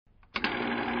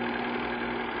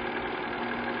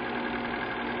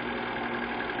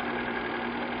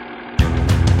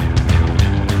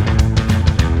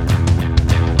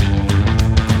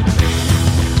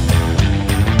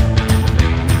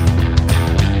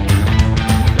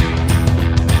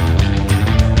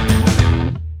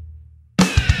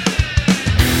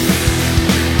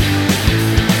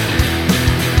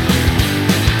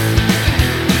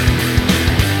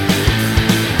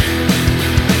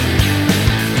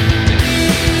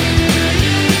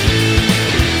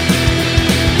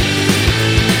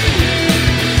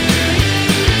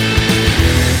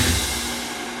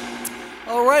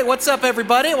what's up,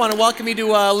 everybody? I want to welcome you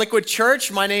to Liquid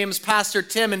Church. My name's Pastor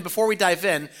Tim, and before we dive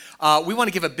in, we want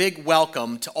to give a big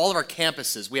welcome to all of our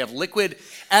campuses. We have Liquid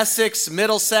Essex,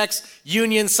 Middlesex,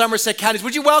 Union, Somerset counties.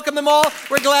 Would you welcome them all?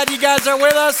 We're glad you guys are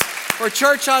with us. For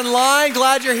Church Online,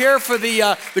 glad you're here for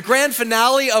the grand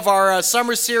finale of our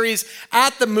summer series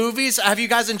at the movies. Have you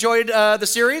guys enjoyed the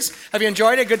series? Have you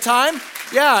enjoyed it? Good time?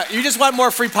 Yeah, you just want more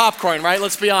free popcorn, right?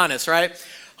 Let's be honest, right?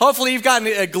 Hopefully you've gotten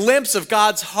a glimpse of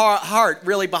God's heart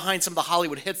really behind some of the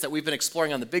Hollywood hits that we've been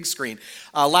exploring on the big screen.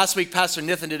 Last week, Pastor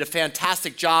Nathan did a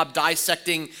fantastic job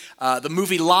dissecting the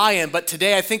movie Lion, but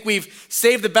today I think we've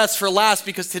saved the best for last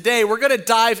because today we're going to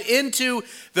dive into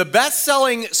the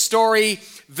best-selling story,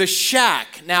 The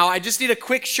Shack. Now, I just need a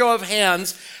quick show of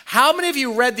hands. How many of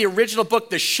you read the original book,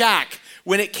 The Shack,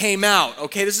 when it came out?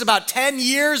 Okay, this is about 10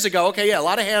 years ago. Okay, yeah, a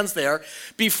lot of hands there.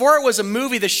 Before it was a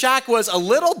movie, The Shack was a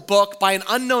little book by an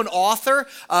unknown author,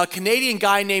 a Canadian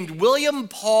guy named William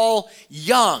Paul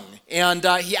Young. And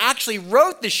he actually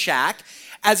wrote The Shack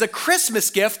as a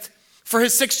Christmas gift for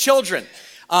his 6 children.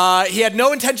 He had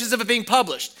no intentions of it being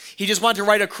published. He just wanted to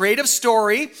write a creative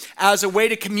story as a way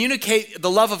to communicate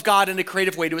the love of God in a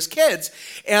creative way to his kids.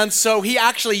 And so he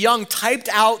actually, Young, typed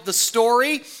out the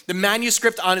story, the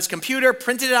manuscript on his computer,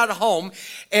 printed it out at home,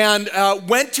 and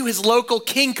went to his local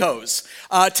Kinko's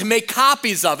to make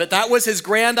copies of it. That was his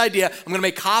grand idea. I'm going to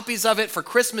make copies of it for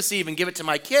Christmas Eve and give it to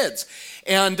my kids.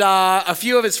 And a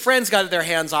few of his friends got their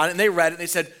hands on it, and they read it, and they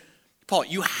said, Paul,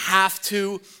 you have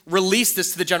to release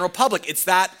this to the general public. It's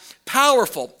that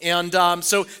powerful. And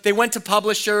so they went to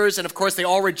publishers, and of course they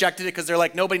all rejected it because they're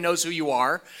like, nobody knows who you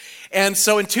are. And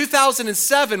so in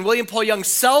 2007, William Paul Young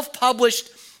self-published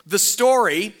the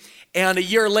story, and a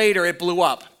year later it blew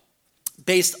up.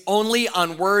 Based only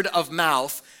on word of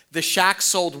mouth, The Shack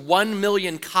sold 1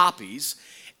 million copies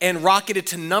and rocketed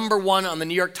to number 1 on the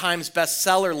New York Times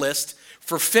bestseller list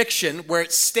for fiction, where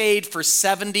it stayed for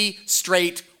 70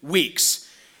 straight weeks.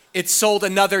 It sold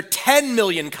another 10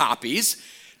 million copies,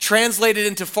 translated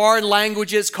into foreign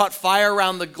languages, caught fire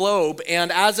around the globe,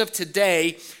 and as of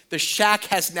today, The Shack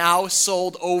has now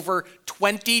sold over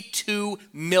 22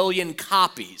 million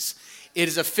copies. It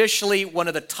is officially one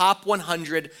of the top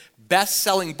 100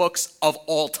 best-selling books of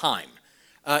all time.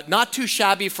 Not too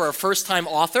shabby for a first-time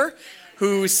author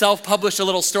who self-published a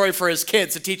little story for his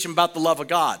kids to teach them about the love of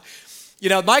God. You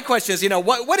know, my question is,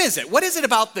 what is it? What is it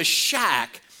about The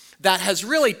Shack that has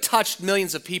really touched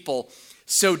millions of people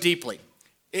so deeply?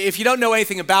 If you don't know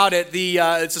anything about it,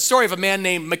 it's a story of a man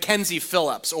named Mackenzie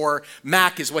Phillips, or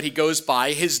Mac is what he goes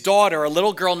by. His daughter, a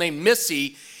little girl named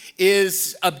Missy,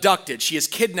 is abducted. She is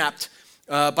kidnapped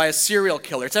by a serial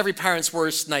killer. It's every parent's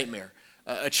worst nightmare.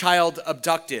 A child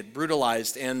abducted,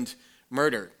 brutalized, and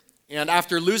murdered. And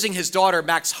after losing his daughter,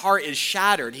 Mac's heart is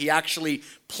shattered. He actually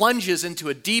plunges into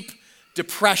a deep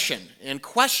depression and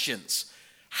questions,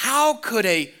 how could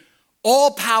a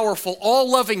all-powerful,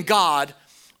 all-loving God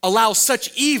allow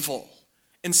such evil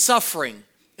and suffering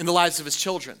in the lives of his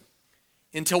children?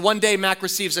 Until one day, Mac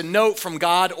receives a note from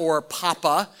God, or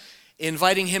Papa,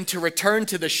 inviting him to return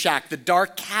to the shack, the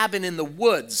dark cabin in the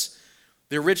woods,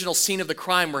 the original scene of the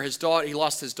crime where he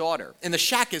lost his daughter. And the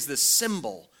shack is this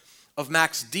symbol of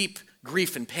Mac's deep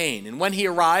grief and pain. And when he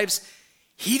arrives,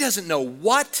 he doesn't know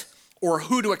what or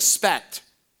who to expect.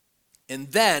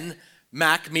 And then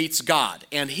Mac meets God,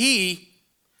 and he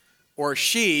or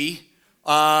she,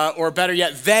 or better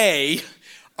yet, they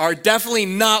are definitely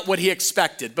not what he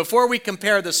expected. Before we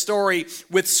compare the story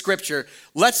with Scripture,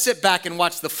 let's sit back and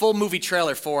watch the full movie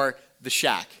trailer for The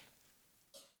Shack.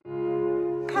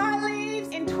 Car leaves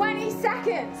in 20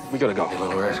 seconds. We gotta go, you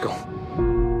little rascal.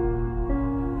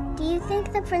 Do you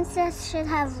think the princess should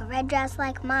have a red dress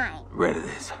like mine? Red it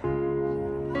is.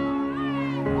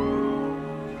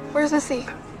 Where's Missy?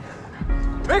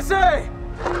 Missy!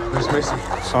 Where's Missy?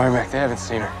 Sorry, Mac, they haven't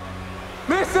seen her.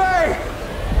 Missy!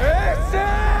 Missy!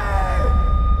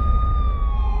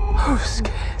 I was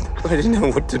scared. I didn't know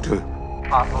what to do.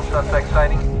 Possible suspect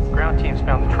sighting. Ground teams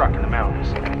found the truck in the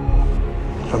mountains.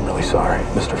 I'm really sorry,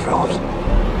 Mr. Phillips.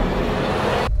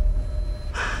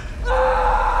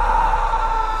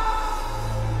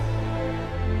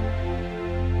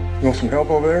 You want some help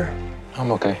over there?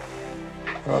 I'm okay.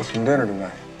 I'll have some dinner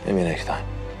tonight. Maybe next time.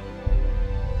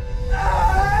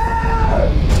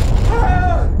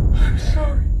 I'm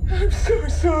sorry. I'm so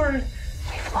sorry.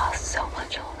 We've lost so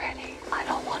much already. I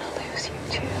don't want to lose you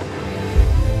too.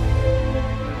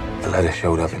 The letter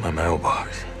showed up in my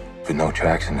mailbox with no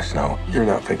tracks in the snow. You're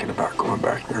not thinking about going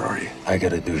back there, are you? I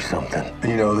gotta do something.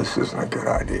 You know this isn't a good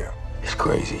idea. It's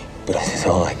crazy, but this is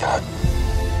all I got.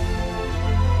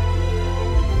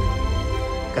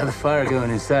 Got a fire going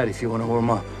inside if you want to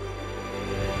warm up.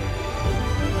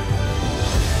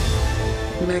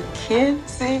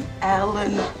 Mackenzie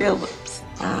Allen Phillips.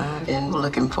 I've been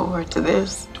looking forward to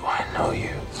this. Do I know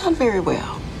you? Not very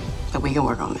well, but we can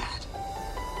work on that.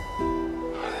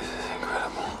 This is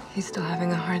incredible. He's still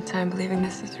having a hard time believing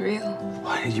this is real.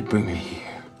 Why did you bring me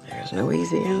here? There's no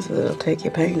easy answer that'll take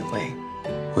your pain away.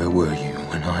 Where were you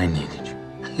when I needed you?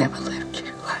 I never left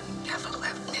you. I never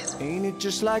left this. Ain't it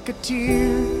just like a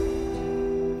tear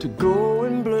to go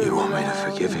and blur? You want me to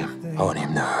forgive him? I want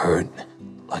him to hurt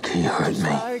like he hurt me.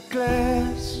 Like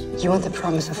glass. You want the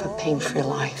promise of a pain-free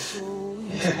life.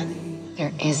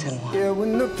 There isn't one. Yeah,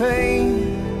 when the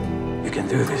pain. You can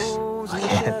do this. I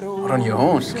can't. Not on your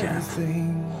own, you can't.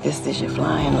 This is your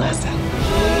flying lesson.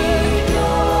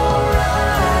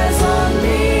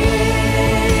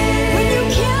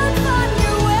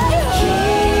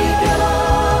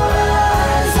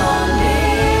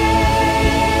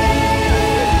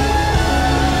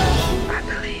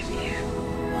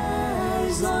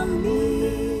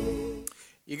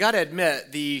 You got to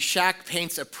admit, the shack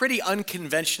paints a pretty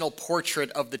unconventional portrait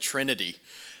of the Trinity.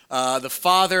 The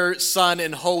Father, Son,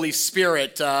 and Holy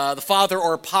Spirit. The Father,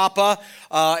 or Papa,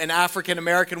 an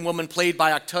African-American woman played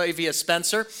by Octavia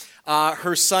Spencer.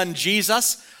 Her son,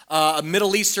 Jesus, a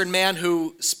Middle Eastern man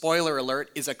who, spoiler alert,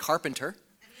 is a carpenter.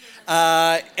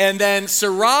 And then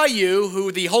Sarayu,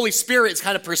 who the Holy Spirit is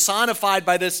kind of personified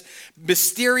by this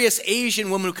mysterious Asian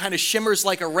woman who kind of shimmers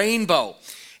like a rainbow.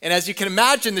 And as you can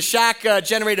imagine, the shack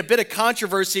generated a bit of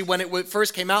controversy when it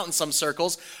first came out in some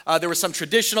circles. There were some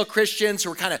traditional Christians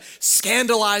who were kind of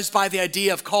scandalized by the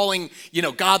idea of calling,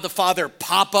 God the Father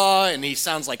Papa, and he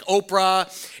sounds like Oprah.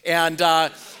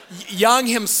 And Young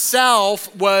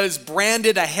himself was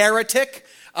branded a heretic,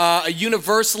 a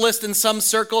universalist in some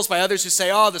circles, by others who say,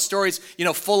 the story's,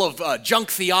 full of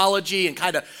junk theology and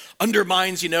kind of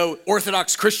undermines,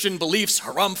 Orthodox Christian beliefs,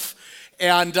 harumph.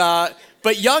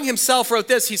 But Young himself wrote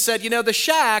this. He said, the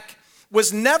shack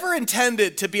was never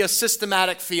intended to be a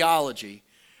systematic theology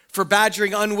for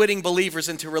badgering unwitting believers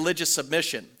into religious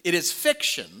submission. It is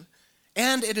fiction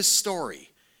and it is story.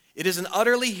 It is an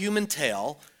utterly human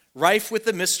tale, rife with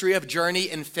the mystery of journey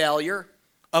and failure,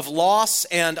 of loss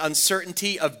and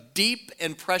uncertainty, of deep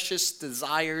and precious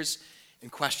desires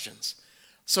and questions.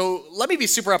 So let me be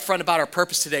super upfront about our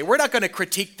purpose today. We're not going to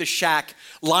critique the shack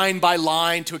line by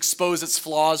line to expose its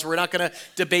flaws. We're not going to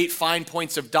debate fine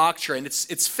points of doctrine.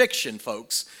 It's fiction,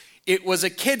 folks. It was a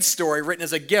kid's story written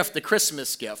as a gift, the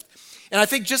Christmas gift. And I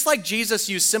think just like Jesus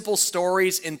used simple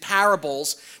stories in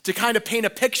parables to kind of paint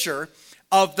a picture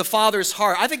of the Father's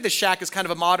heart, I think the shack is kind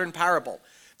of a modern parable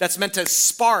that's meant to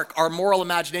spark our moral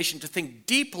imagination to think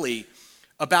deeply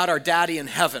about our daddy in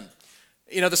heaven.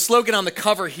 The slogan on the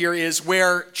cover here is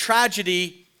where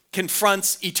tragedy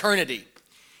confronts eternity.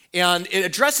 And it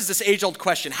addresses this age-old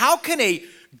question. How can a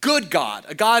good God,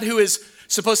 a God who is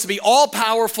supposed to be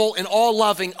all-powerful and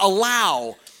all-loving,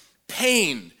 allow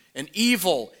pain and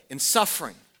evil and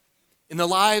suffering in the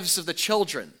lives of the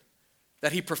children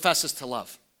that he professes to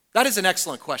love? That is an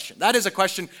excellent question. That is a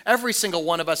question every single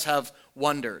one of us have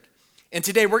wondered. And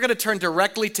today we're going to turn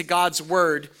directly to God's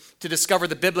word to discover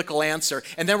the biblical answer,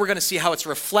 and then we're going to see how it's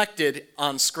reflected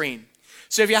on screen.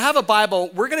 So if you have a Bible,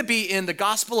 we're going to be in the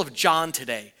Gospel of John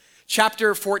today,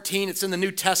 chapter 14. It's in the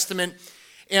New Testament,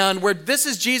 and where this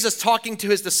is Jesus talking to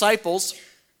his disciples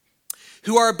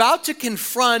who are about to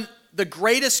confront the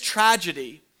greatest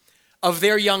tragedy of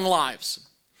their young lives.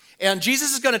 And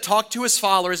Jesus is going to talk to his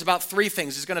followers about three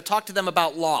things. He's going to talk to them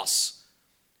about loss,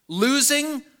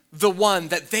 losing the one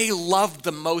that they loved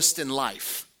the most in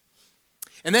life,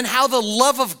 and then how the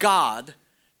love of God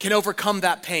can overcome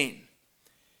that pain.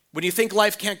 When you think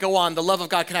life can't go on, the love of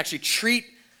God can actually treat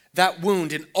that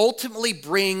wound and ultimately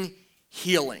bring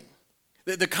healing,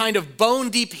 the kind of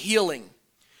bone-deep healing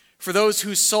for those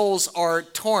whose souls are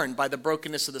torn by the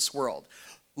brokenness of this world.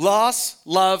 Loss,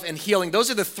 love, and healing. Those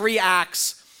are the three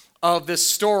acts of this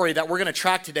story that we're going to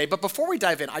track today. But before we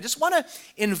dive in, I just want to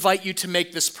invite you to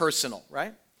make this personal,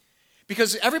 right?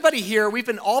 Because everybody here, we've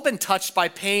all been touched by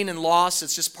pain and loss.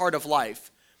 It's just part of life.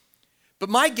 But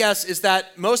my guess is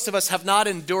that most of us have not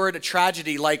endured a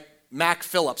tragedy like Mac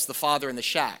Phillips, the father in the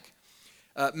shack.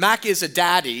 Mac is a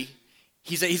daddy.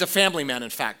 He's a family man,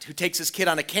 in fact, who takes his kid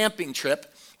on a camping trip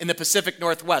in the Pacific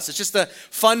Northwest. It's just a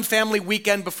fun family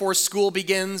weekend before school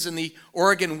begins in the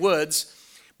Oregon woods.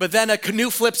 But then a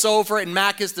canoe flips over and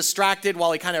Mac is distracted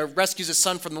while he kind of rescues his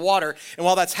son from the water. And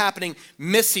while that's happening,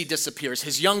 Missy disappears.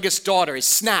 His youngest daughter is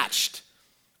snatched,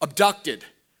 abducted,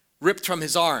 ripped from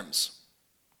his arms.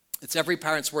 It's every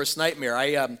parent's worst nightmare.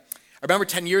 I remember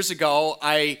 10 years ago,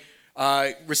 I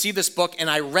received this book and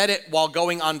I read it while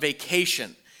going on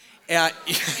vacation.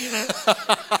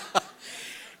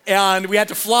 And we had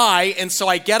to fly, and so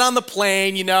I get on the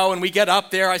plane, and we get up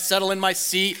there, I settle in my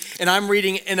seat, and I'm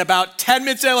reading, in about 10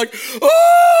 minutes, I'm like,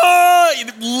 oh!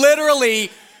 Literally,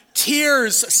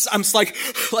 tears. I'm just like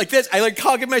this. I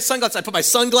I'll get my sunglasses. I put my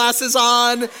sunglasses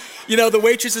on. The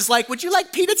waitress is like, would you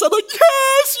like peanuts? I'm like,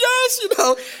 yes.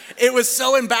 It was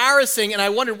so embarrassing, and I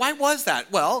wondered, why was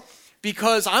that? Well,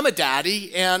 because I'm a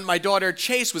daddy, and my daughter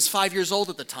Chase was 5 years old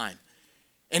at the time.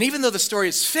 And even though the story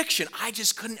is fiction, I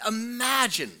just couldn't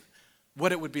imagine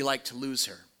what it would be like to lose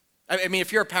her. I mean,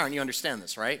 if you're a parent, you understand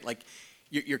this, right? Like,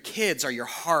 your kids are your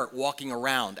heart walking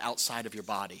around outside of your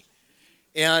body.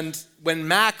 And when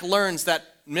Mac learns that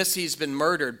Missy's been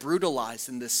murdered, brutalized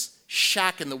in this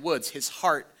shack in the woods, his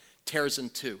heart tears in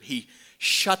two. He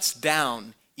shuts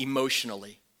down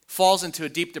emotionally, falls into a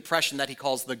deep depression that he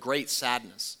calls the great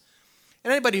sadness.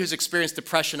 And anybody who's experienced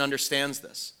depression understands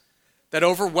this. That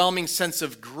overwhelming sense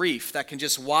of grief that can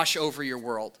just wash over your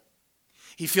world.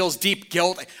 He feels deep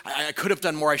guilt. I could have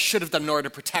done more. I should have done more to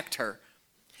protect her.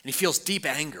 And he feels deep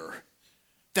anger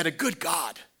that a good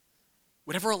God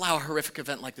would ever allow a horrific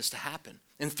event like this to happen.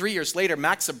 And 3 years later,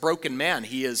 Mac's a broken man.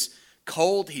 He is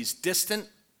cold. He's distant,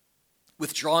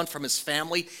 withdrawn from his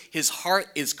family. His heart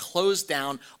is closed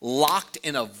down, locked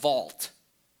in a vault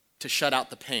to shut out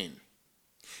the pain.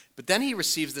 But then he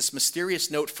receives this mysterious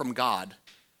note from God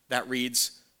that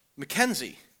reads,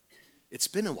 Mackenzie, it's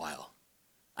been a while.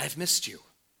 I've missed you.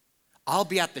 I'll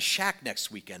be at the shack next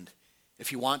weekend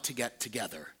if you want to get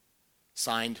together.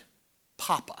 Signed,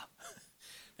 Papa.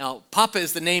 Now, Papa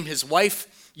is the name his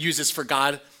wife uses for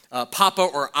God, Papa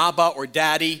or Abba or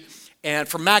Daddy. And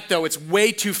for Mac, though, it's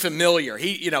way too familiar.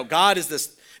 God is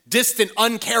this distant,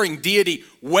 uncaring deity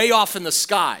way off in the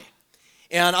sky.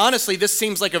 And honestly, this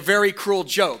seems like a very cruel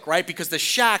joke, right? Because the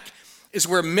shack is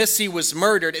where Missy was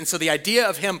murdered. And so the idea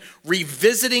of him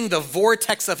revisiting the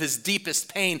vortex of his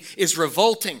deepest pain is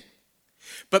revolting.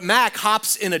 But Mac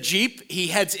hops in a Jeep, he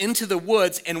heads into the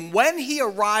woods, and when he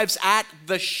arrives at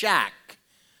the shack,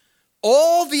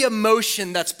 all the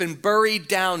emotion that's been buried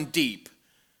down deep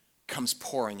comes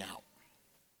pouring out.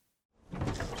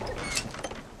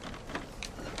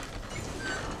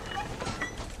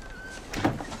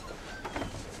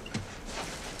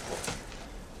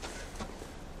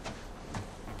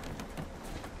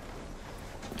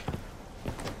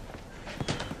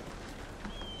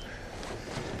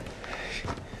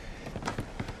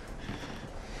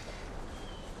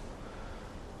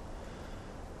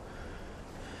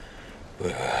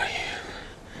 Where are you?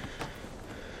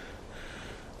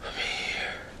 I'm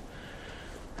here.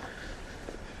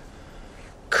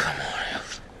 Come on,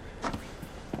 Elf.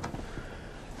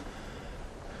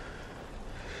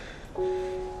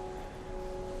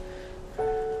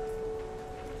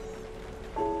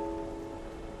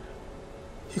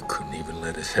 You couldn't even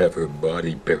let us have her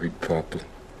body buried properly.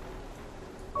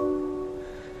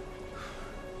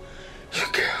 You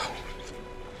coward.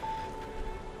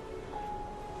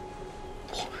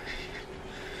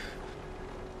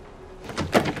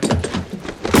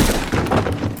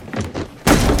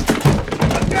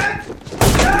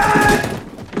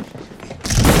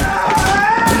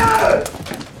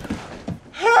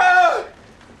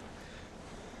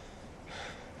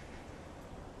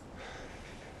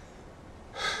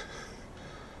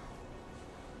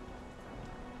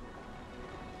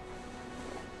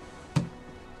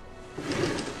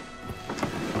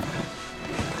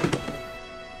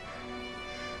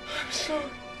 I'm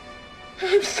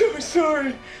so sorry. I'm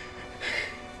sorry.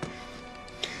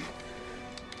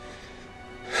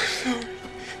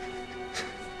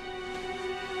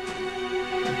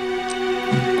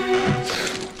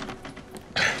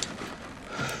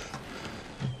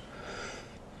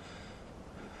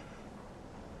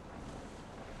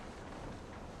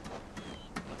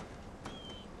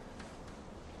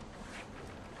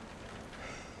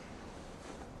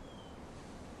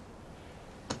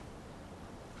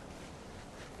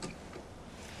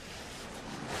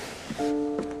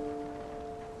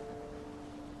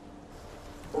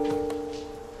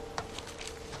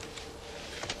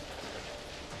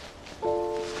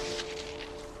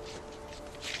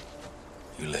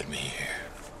 You led me here,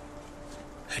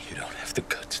 and you don't have the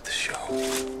guts to show.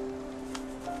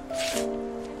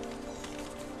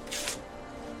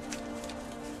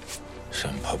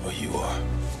 Some papa you are.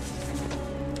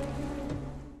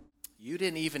 You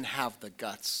didn't even have the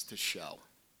guts to show.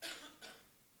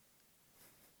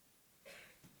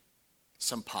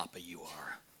 Some papa you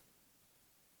are.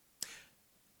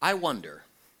 I wonder,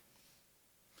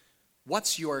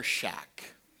 what's your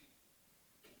shack?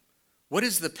 What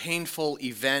is the painful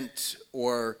event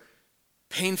or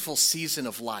painful season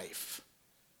of life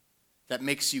that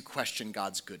makes you question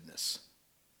God's goodness?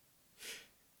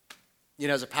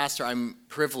 As a pastor, I'm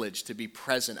privileged to be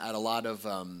present at a lot of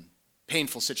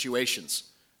painful situations.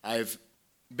 I've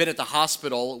been at the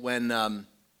hospital when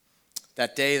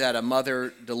that day that a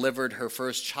mother delivered her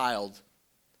first child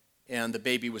and the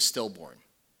baby was stillborn.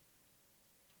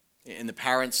 And the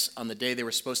parents, on the day they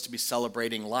were supposed to be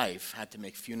celebrating life, had to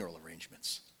make funeral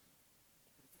arrangements.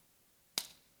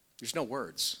 There's no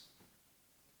words.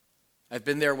 I've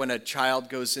been there when a child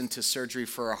goes into surgery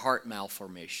for a heart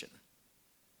malformation.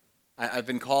 I've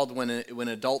been called when an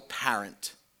adult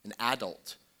parent, an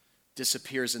adult,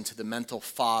 disappears into the mental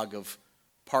fog of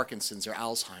Parkinson's or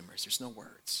Alzheimer's. There's no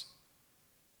words.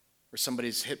 Or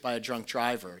somebody's hit by a drunk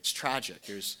driver. It's tragic.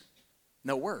 There's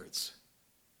no words.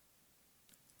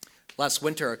 Last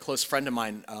winter, a close friend of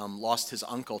mine lost his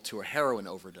uncle to a heroin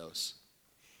overdose.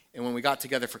 And when we got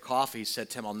together for coffee, he said,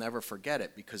 "Tim, I'll never forget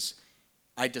it because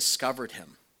I discovered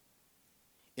him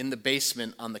in the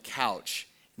basement on the couch,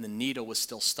 and the needle was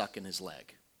still stuck in his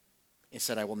leg." He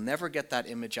said, "I will never get that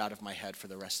image out of my head for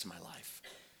the rest of my life."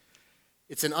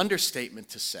 It's an understatement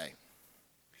to say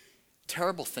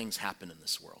terrible things happen in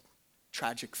this world,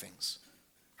 tragic things,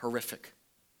 horrific.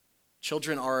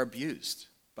 Children are abused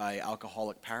by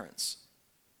alcoholic parents.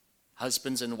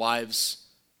 Husbands and wives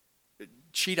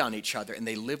cheat on each other, and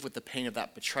they live with the pain of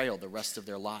that betrayal the rest of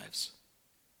their lives.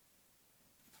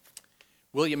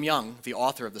 William Young, the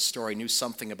author of the story, knew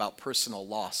something about personal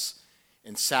loss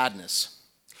and sadness.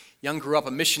 Young grew up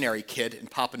a missionary kid in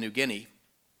Papua New Guinea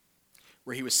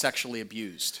where he was sexually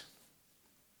abused.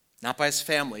 Not by his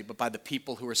family, but by the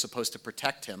people who were supposed to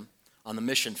protect him on the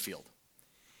mission field.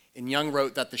 And Young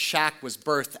wrote that the shack was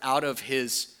birthed out of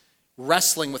his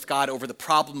wrestling with God over the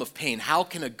problem of pain. How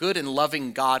can a good and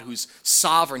loving God who's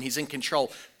sovereign, he's in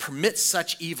control, permit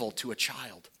such evil to a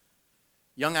child?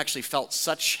 Young actually felt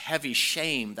such heavy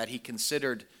shame that he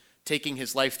considered taking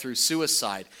his life through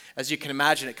suicide. As you can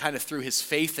imagine, it kind of threw his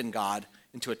faith in God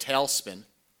into a tailspin.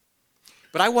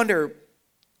 But I wonder,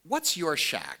 what's your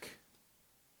shack?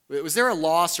 Was there a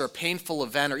loss or a painful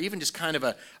event or even just kind of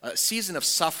a season of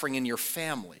suffering in your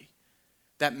family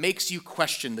that makes you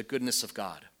question the goodness of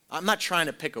God? I'm not trying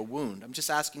to pick a wound. I'm just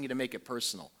asking you to make it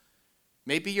personal.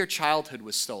 Maybe your childhood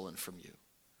was stolen from you,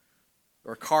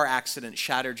 or a car accident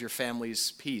shattered your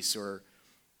family's peace, or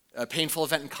a painful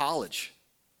event in college,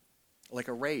 like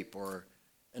a rape or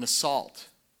an assault,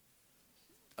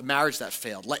 a marriage that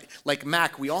failed. Like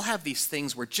Mac, we all have these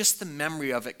things where just the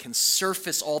memory of it can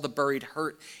surface all the buried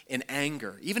hurt and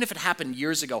anger. Even if it happened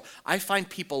years ago, I find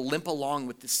people limp along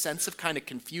with this sense of kind of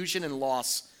confusion and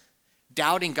loss,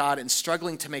 doubting God and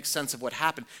struggling to make sense of what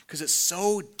happened because it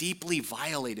so deeply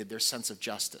violated their sense of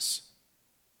justice.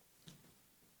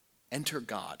 Enter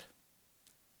God.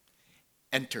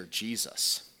 Enter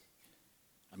Jesus.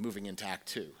 I'm moving into Act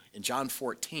 2. In John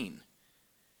 14,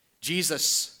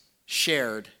 Jesus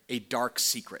shared a dark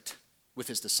secret with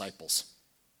his disciples.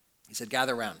 He said,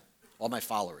 "Gather around, all my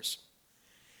followers."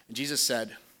 And Jesus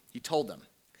said, he told them,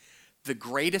 the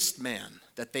greatest man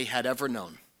that they had ever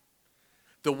known,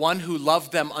 the one who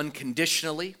loved them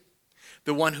unconditionally,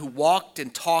 the one who walked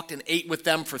and talked and ate with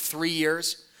them for 3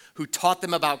 years, who taught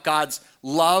them about God's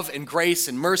love and grace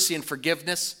and mercy and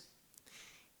forgiveness,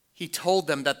 he told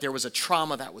them that there was a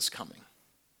trauma that was coming.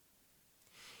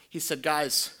 He said,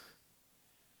 "Guys,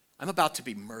 I'm about to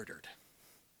be murdered."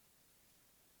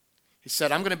 He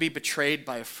said, "I'm going to be betrayed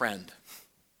by a friend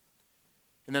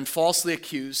and then falsely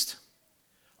accused,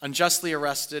 unjustly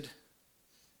arrested,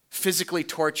 physically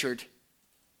tortured,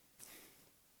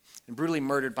 and brutally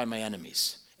murdered by my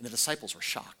enemies." And the disciples were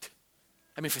shocked.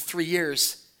 I mean, for 3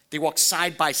 years, they walked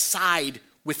side by side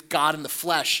with God in the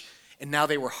flesh, and now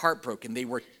they were heartbroken. They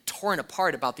were torn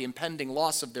apart about the impending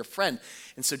loss of their friend.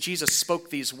 And so Jesus spoke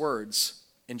these words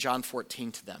in John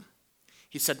 14 to them.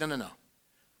 He said, No.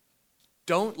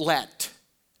 Don't let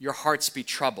your hearts be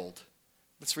troubled.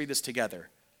 Let's read this together.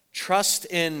 Trust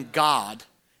in God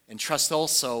and trust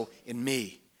also in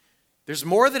me. There's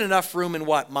more than enough room in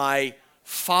what? My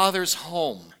Father's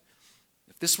home.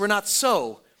 If this were not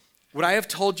so, would I have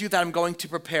told you that I'm going to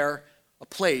prepare a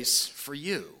place for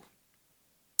you?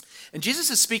 And Jesus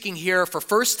is speaking here for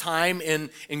first time in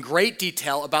great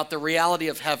detail about the reality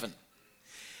of heaven.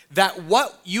 That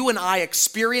what you and I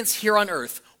experience here on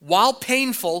earth, while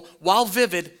painful, while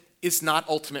vivid, is not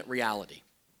ultimate reality.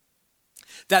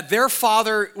 That their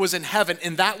Father was in heaven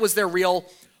and that was their real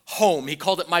home. He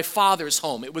called it my Father's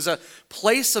home. It was a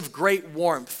place of great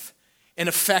warmth and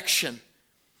affection.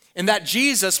 And that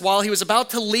Jesus, while he was about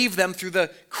to leave them through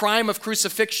the crime of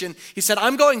crucifixion, he said,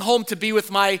 "I'm going home to be with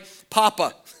my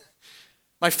Papa,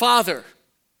 my Father.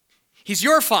 He's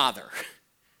your Father,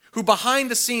 who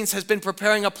behind the scenes has been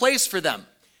preparing a place for them,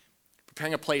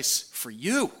 preparing a place for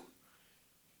you.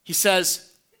 He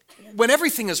says, when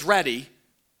everything is ready,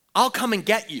 I'll come and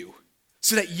get you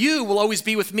so that you will always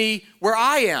be with me where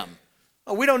I am.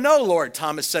 Oh, we don't know, Lord,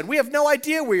 Thomas said. We have no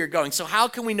idea where you're going, so how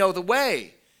can we know the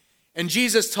way? And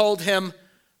Jesus told him,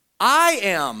 I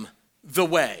am the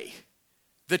way,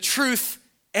 the truth,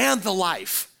 and the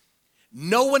life.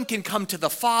 No one can come to the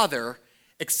Father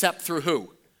except through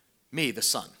who? Me, the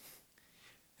Son.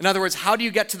 In other words, how do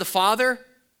you get to the Father?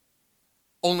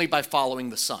 Only by following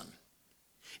the Son.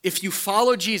 If you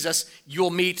follow Jesus,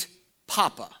 you'll meet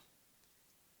Papa.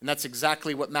 And that's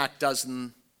exactly what Mac does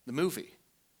in the movie.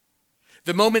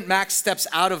 The moment Mac steps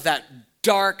out of that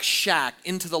dark shack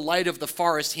into the light of the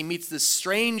forest, he meets this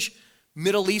strange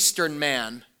Middle Eastern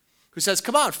man who says,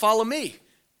 come on, follow me.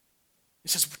 He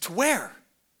says, to where?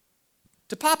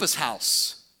 To Papa's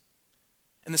house.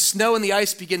 And the snow and the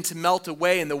ice begin to melt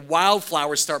away and the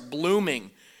wildflowers start blooming.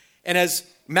 And as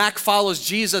Mac follows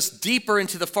Jesus deeper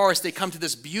into the forest, they come to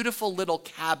this beautiful little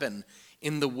cabin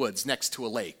in the woods next to a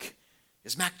lake.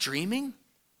 Is Mac dreaming?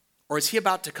 Or is he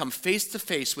about to come face to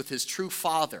face with his true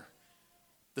Father,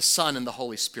 the Son and the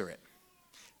Holy Spirit?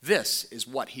 This is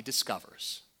what he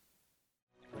discovers.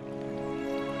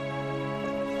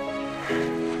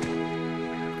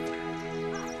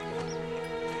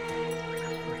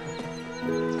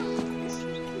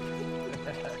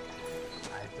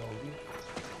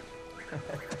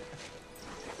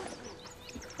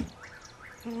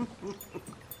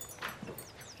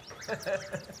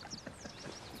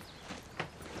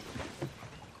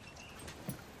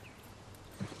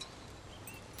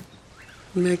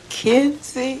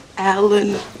 Mackenzie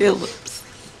Allen Phillips.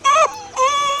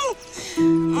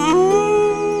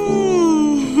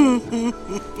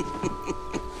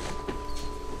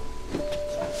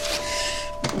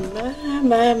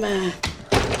 My.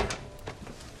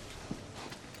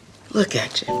 Look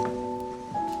at you.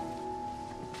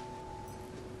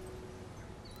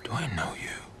 Do I know you?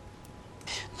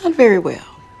 Not very well,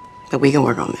 but we can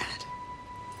work on that.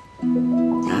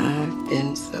 I've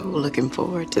been so looking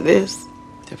forward to this,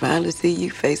 to finally see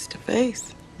you face to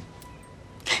face.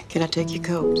 Can I take your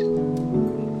coat?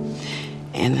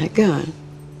 And that gun.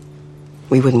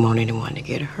 We wouldn't want anyone to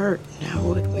get hurt, now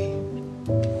would we?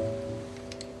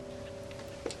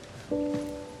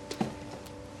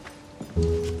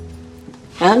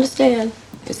 I understand.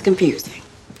 It's confusing.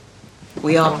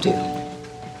 We all do.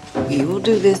 We will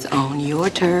do this on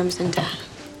your terms and time.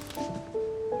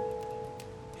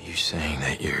 You saying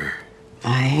that you're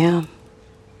I am.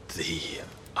 the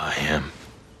I am?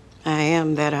 I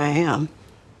am that I am.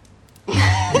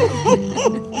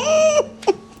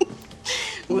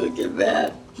 Look at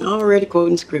that. Already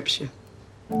quoting scripture.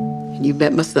 And you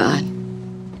bet my son.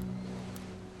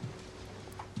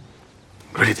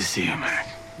 Ready to see you, Mac.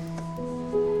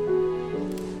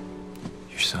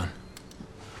 Your son?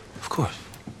 Of course.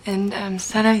 And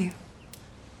Sarah,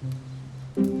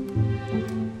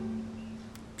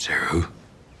 Sarah who?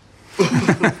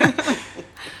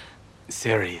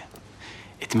 Sari.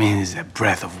 It means a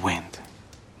breath of wind.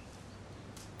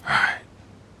 Right.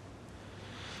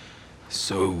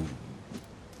 So,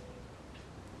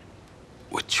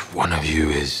 which one of you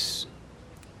is...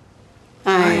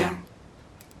 I am.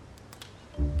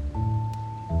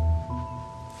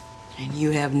 And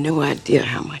you have no idea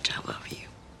how much I love you.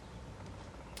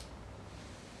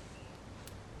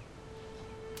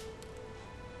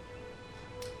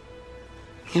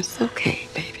 It's okay,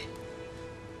 baby.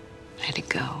 Let it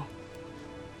go.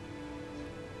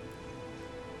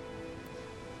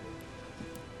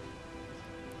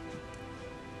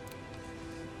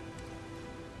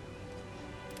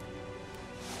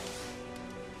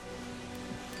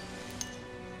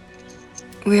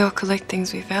 we all collect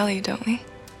things we value, don't we?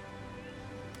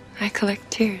 I collect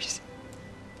tears.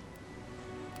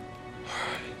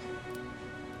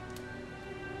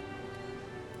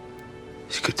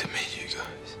 It's good to meet you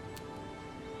guys.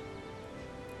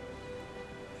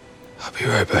 I'll be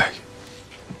right back.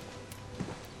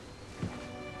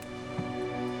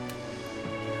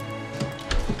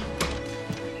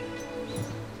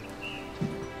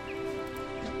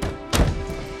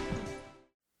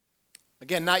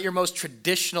 Again, not your most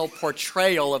traditional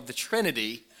portrayal of the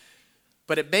Trinity,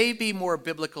 but it may be more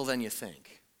biblical than you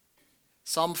think.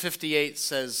 Psalm 58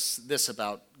 says this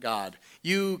about God: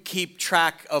 "You keep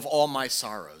track of all my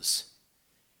sorrows.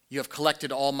 You have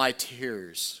collected all my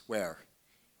tears." Where?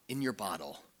 In your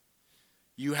bottle.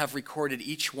 You have recorded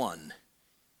each one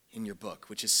in your book,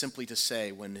 which is simply to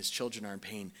say, when his children are in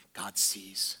pain, God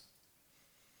sees.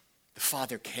 The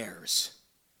Father cares,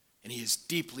 and he is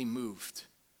deeply moved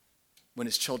when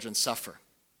his children suffer.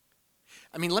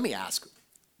 I mean, let me ask,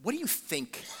 what do you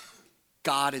think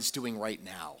God is doing right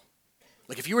now?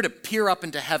 Like if you were to peer up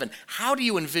into heaven, how do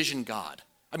you envision God?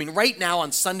 I mean, right now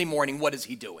on Sunday morning, what is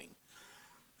he doing?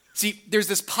 See, there's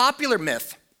this popular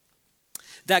myth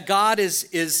that God is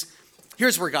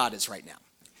here's where God is right now.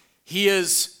 He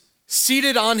is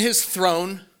seated on his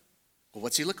throne. Well,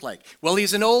 what's he look like? Well,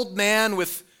 he's an old man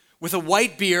with a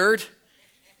white beard,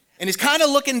 and he's kind of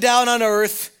looking down on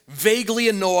earth, vaguely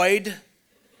annoyed,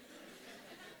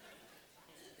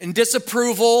 in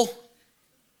disapproval,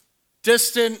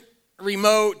 distant,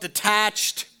 remote,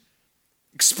 detached,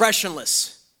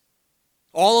 expressionless.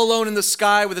 All alone in the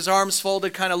sky with his arms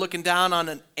folded, kind of looking down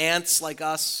on ants like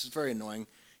us. It's very annoying.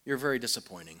 You're very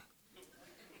disappointing.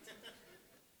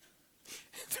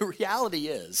 The reality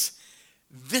is,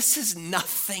 this is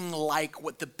nothing like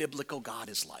what the biblical God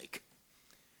is like.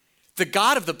 The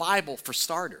God of the Bible, for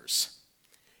starters,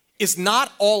 is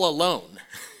not all alone,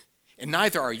 and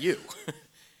neither are you.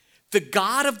 The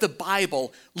God of the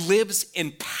Bible lives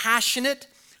in passionate,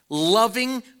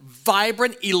 loving,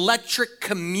 vibrant, electric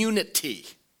community,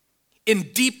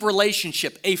 in deep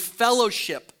relationship, a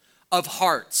fellowship of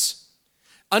hearts.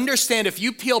 Understand, if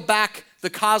you peel back the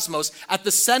cosmos, at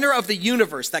the center of the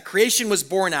universe that creation was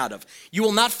born out of, you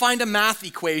will not find a math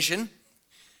equation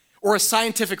or a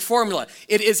scientific formula.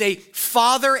 It is a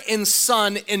father and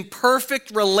son in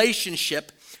perfect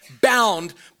relationship,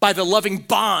 bound by the loving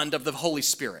bond of the Holy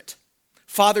Spirit.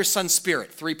 Father, Son,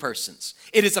 Spirit, 3 persons.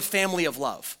 It is a family of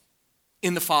love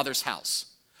in the Father's house.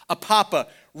 A papa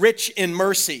rich in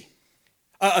mercy.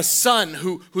 A son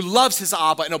who loves his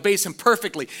Abba and obeys him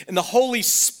perfectly. And the Holy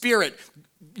Spirit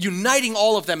uniting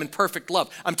all of them in perfect love.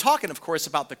 I'm talking, of course,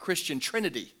 about the Christian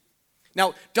Trinity.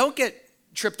 Now, don't get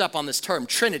tripped up on this term,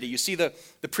 Trinity. You see the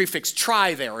prefix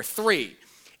tri there, or 3.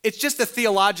 It's just a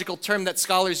theological term that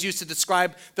scholars use to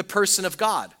describe the person of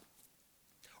God.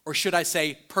 Or should I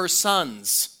say,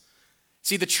 persons.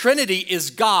 See, the Trinity is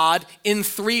God in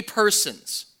 3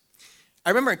 persons.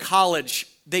 I remember in college,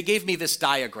 they gave me this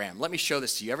diagram. Let me show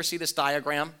this to you. Ever see this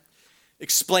diagram?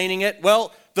 Explaining it.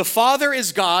 Well, the Father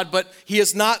is God, but he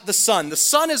is not the Son. The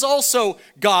Son is also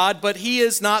God, but he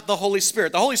is not the Holy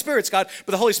Spirit. The Holy Spirit's God,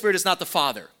 but the Holy Spirit is not the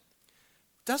Father.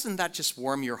 Doesn't that just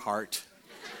warm your heart?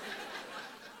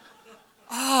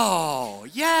 Oh,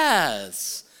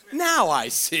 yes. Now I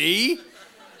see.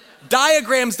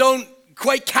 Diagrams don't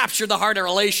quite capture the heart of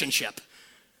relationship.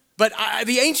 But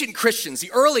the ancient Christians,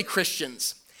 the early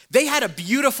Christians, they had a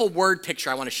beautiful word picture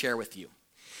I want to share with you.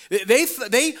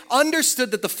 They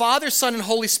understood that the Father, Son, and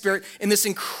Holy Spirit, in this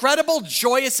incredible,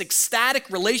 joyous, ecstatic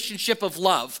relationship of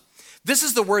love, this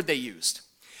is the word they used.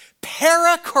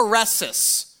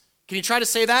 Perichoresis. Can you try to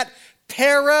say that?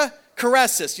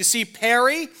 Perichoresis. You see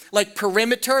peri, like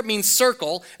perimeter, it means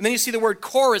circle. And then you see the word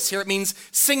chorus here, it means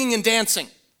singing and dancing.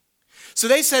 So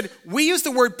they said, we use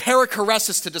the word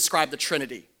perichoresis to describe the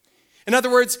Trinity. In other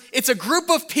words, it's a group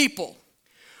of people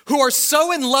who are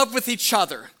so in love with each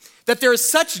other that there is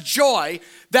such joy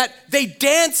that they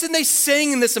dance and they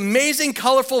sing in this amazing,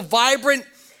 colorful, vibrant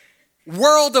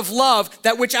world of love,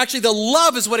 that which actually the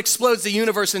love is what explodes the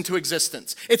universe into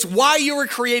existence. It's why you were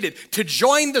created, to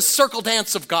join the circle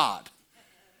dance of God.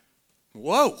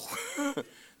 Whoa.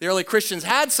 The early Christians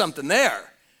had something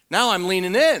there. Now I'm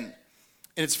leaning in.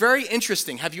 And it's very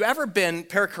interesting. Have you ever been,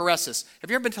 perichoresis, have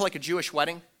you ever been to like a Jewish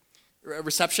wedding, a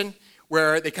reception,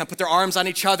 where they kind of put their arms on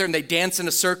each other and they dance in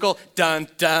a circle? Dun,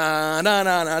 dun, dun,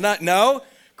 dun, dun, dun. No?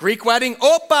 Greek wedding?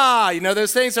 Opa! You know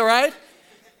those things, all right?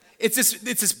 It's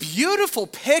this beautiful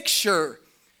picture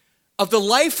of the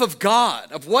life of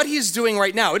God, of what he's doing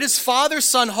right now. It is Father,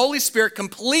 Son, Holy Spirit,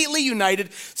 completely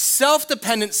united,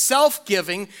 self-dependent,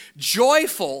 self-giving,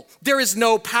 joyful. There is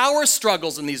no power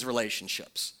struggles in these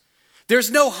relationships.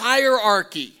 There's no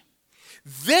hierarchy.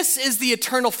 This is the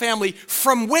eternal family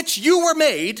from which you were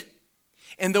made,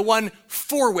 and the one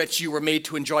for which you were made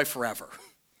to enjoy forever.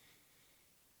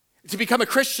 To become a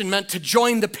Christian meant to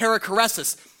join the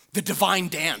perichoresis, the divine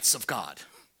dance of God.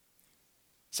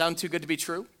 Sound too good to be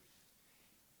true?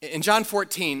 In John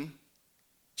 14,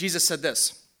 Jesus said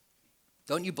this,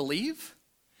 don't you believe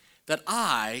that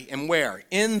I am where?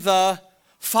 In the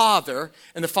Father,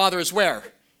 and the Father is where?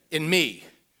 In me.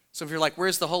 So if you're like,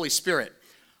 where's the Holy Spirit?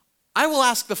 I will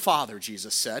ask the Father,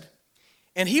 Jesus said,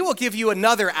 and he will give you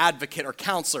another advocate or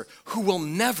counselor who will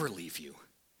never leave you.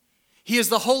 He is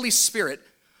the Holy Spirit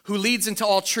who leads into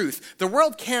all truth. The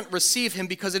world can't receive him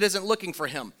because it isn't looking for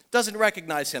him, doesn't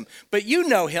recognize him. But you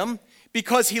know him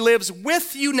because he lives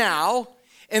with you now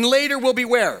and later will be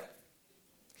where?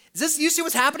 You see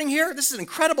what's happening here? This is an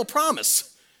incredible promise.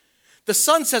 The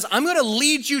Son says, I'm going to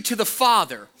lead you to the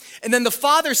Father. And then the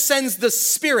Father sends the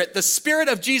Spirit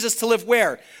of Jesus to live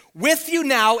where? with you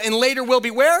now and later will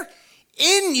be where?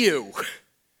 In you.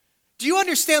 Do you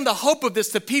understand the hope of this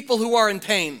to people who are in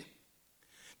pain?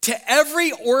 To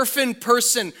every orphan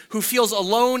person who feels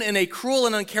alone in a cruel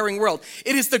and uncaring world,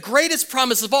 it is the greatest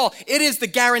promise of all. It is the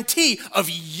guarantee of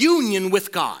union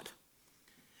with God.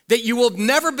 That you will have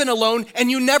never been alone and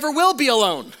you never will be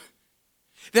alone.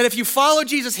 That if you follow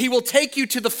Jesus, he will take you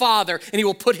to the Father and he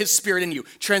will put his Spirit in you.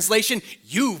 Translation,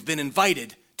 you've been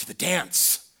invited to the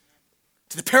dance,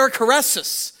 to the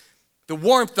perichoresis, the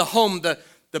warmth, the home, the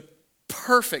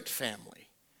perfect family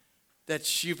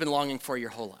that you've been longing for your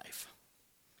whole life.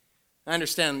 I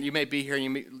understand you may be here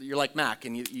and you're like Mac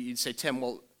and you'd say, Tim,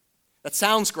 well, that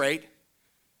sounds great,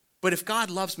 but if God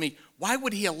loves me, why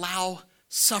would he allow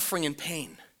suffering and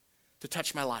pain to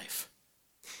touch my life?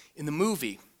 In the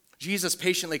movie, Jesus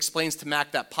patiently explains to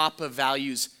Mac that Papa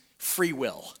values free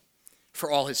will for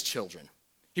all his children.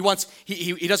 He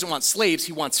doesn't want slaves,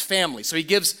 he wants family. So he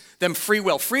gives them free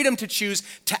will, freedom to choose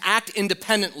to act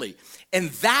independently. And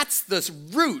that's the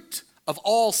root of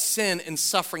all sin and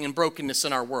suffering and brokenness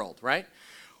in our world, right?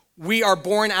 We are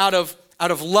born out of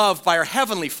love by our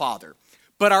heavenly Father.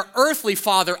 But our earthly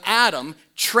father, Adam,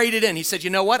 traded in. He said, you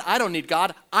know what? I don't need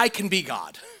God. I can be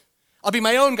God. I'll be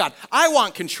my own God. I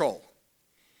want control.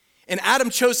 And Adam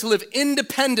chose to live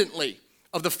independently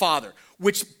of the Father,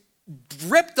 which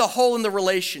ripped a hole in the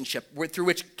relationship through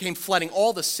which came flooding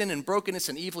all the sin and brokenness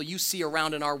and evil you see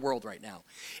around in our world right now.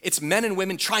 It's men and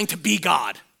women trying to be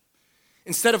God.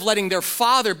 Instead of letting their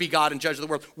Father be God and judge the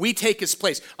world, we take his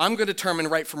place. I'm going to determine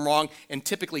right from wrong and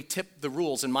typically tip the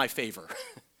rules in my favor.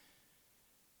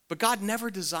 But God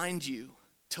never designed you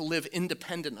to live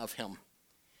independent of him.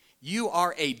 You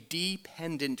are a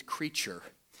dependent creature,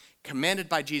 commanded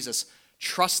by Jesus.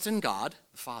 Trust in God,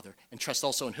 the Father, and trust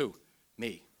also in who?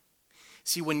 Me.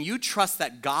 See, when you trust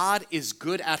that God is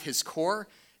good at his core,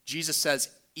 Jesus says,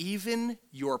 even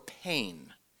your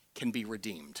pain can be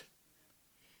redeemed.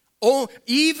 Oh,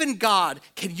 even God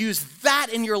can use that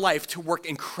in your life to work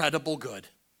incredible good.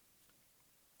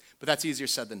 But that's easier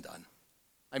said than done.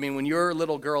 I mean, when your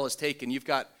little girl is taken, you've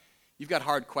got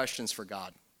hard questions for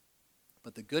God.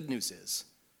 But the good news is,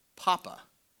 Papa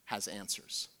has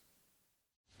answers.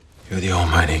 You're the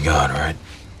Almighty God, right?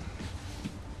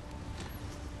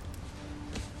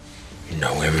 You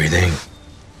know everything.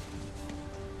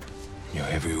 You're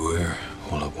everywhere,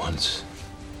 all at once.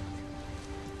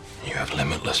 You have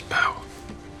limitless power.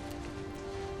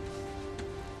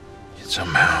 Yet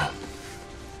somehow,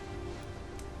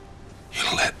 you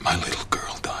let my little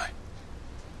girl die.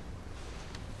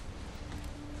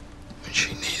 When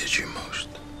she needed you most.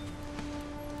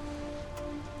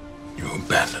 You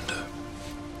abandoned her.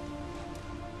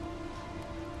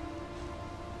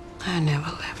 I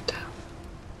never left her.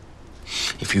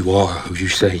 If you are who you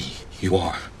say you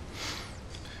are,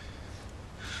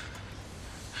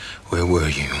 where were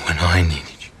you when I needed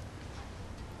you?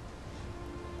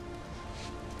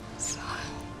 Son,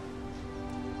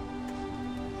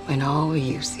 when all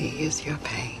you see is your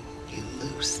pain, you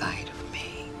lose sight of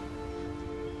me.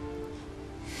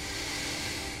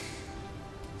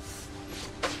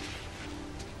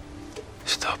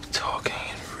 Stop talking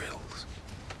in riddles.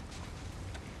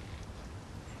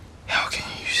 How can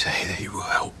you say that you will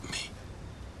help me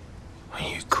when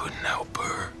you couldn't help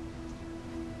her?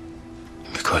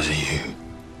 And because of you,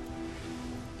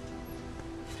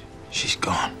 she's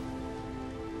gone.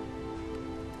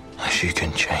 Unless you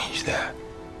can change that,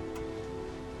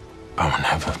 I will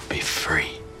never be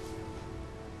free.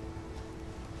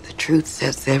 The truth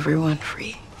sets everyone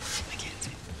free,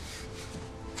 Mackenzie.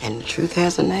 And the truth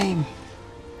has a name.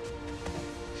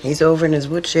 He's over in his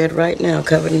woodshed right now,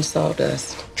 covered in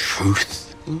sawdust.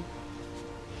 Truth?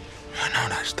 I know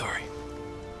that story.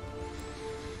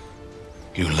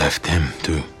 You left him,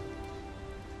 too.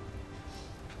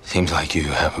 Seems like you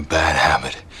have a bad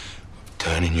habit of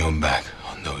turning your back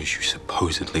on those you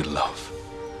supposedly love.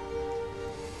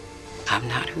 I'm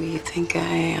not who you think I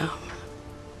am.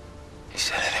 He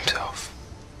said it himself.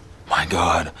 My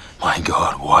God,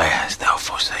 why hast thou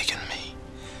forsaken me?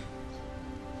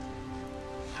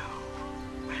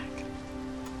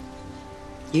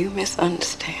 You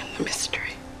misunderstand the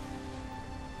mystery.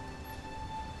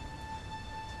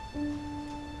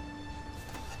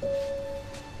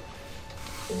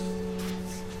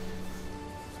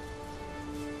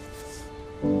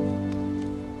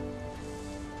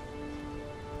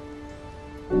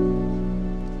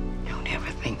 Don't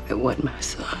ever think that what my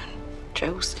son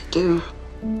chose to do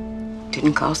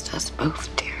didn't cost us both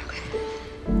dearly.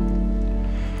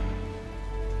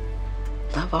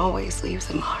 Love always leaves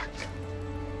a mark.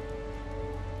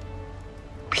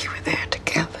 We were there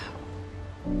together.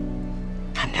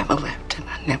 I never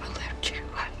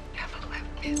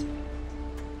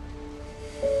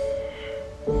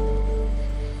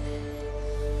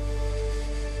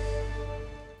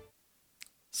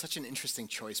Such an interesting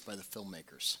choice by the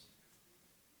filmmakers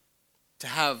to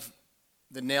have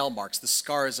the nail marks, the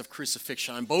scars of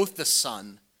crucifixion on both the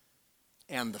Son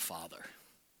and the Father.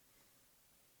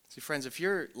 See, friends, if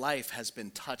your life has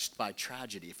been touched by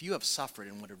tragedy, if you have suffered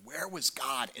and wondered, where was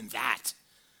God in that?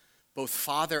 Both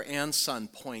Father and Son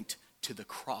point to the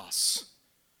cross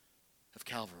of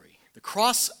Calvary. The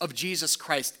cross of Jesus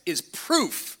Christ is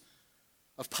proof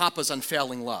of Papa's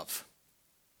unfailing love.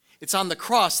 It's on the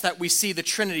cross that we see the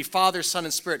Trinity, Father, Son,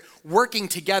 and Spirit, working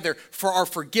together for our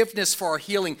forgiveness, for our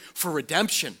healing, for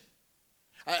redemption.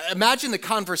 Imagine the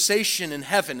conversation in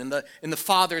heaven, in the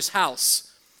Father's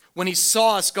house, when he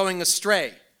saw us going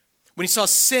astray, when he saw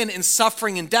sin and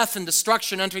suffering and death and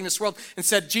destruction entering this world, and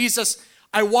said, Jesus,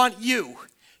 I want you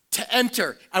to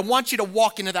enter. I want you to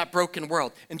walk into that broken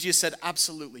world. And Jesus said,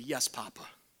 absolutely, yes, Papa.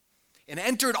 And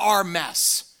entered our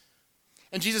mess.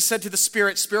 And Jesus said to the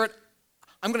Spirit, Spirit,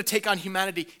 I'm going to take on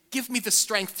humanity. Give me the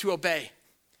strength to obey.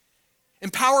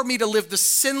 Empower me to live the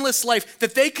sinless life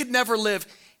that they could never live,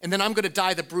 and then I'm going to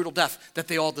die the brutal death that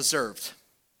they all deserved.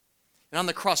 And on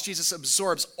the cross, Jesus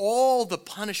absorbs all the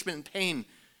punishment and pain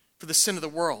for the sin of the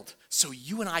world so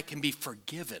you and I can be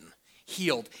forgiven,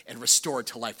 healed, and restored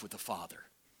to life with the Father.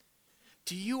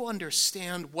 Do you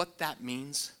understand what that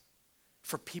means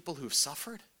for people who've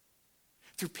suffered?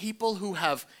 Through people who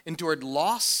have endured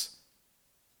loss?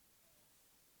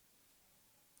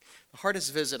 The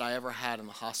hardest visit I ever had in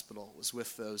the hospital was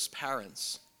with those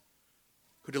parents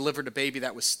who delivered a baby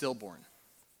that was stillborn.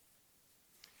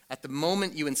 At the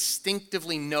moment you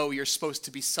instinctively know you're supposed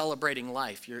to be celebrating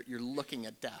life, you're looking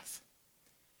at death.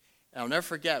 And I'll never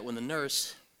forget when the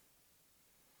nurse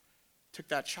took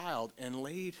that child and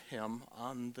laid him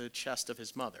on the chest of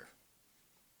his mother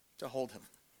to hold him.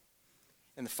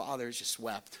 And the father just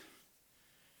wept.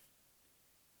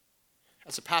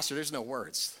 As a pastor, there's no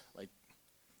words. Like,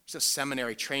 there's no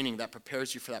seminary training that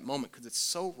prepares you for that moment because it's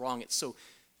so wrong. It so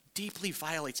deeply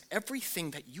violates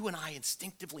everything that you and I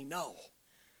instinctively know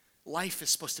life is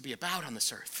supposed to be about on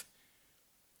this earth.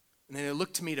 And then they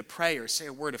look to me to pray or say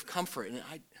a word of comfort. And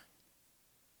I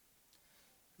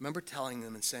remember telling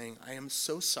them and saying, I am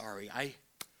so sorry. I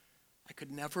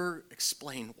could never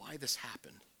explain why this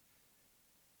happened.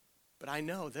 But I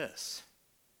know this,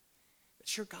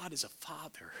 that your God is a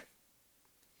father,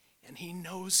 and he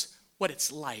knows what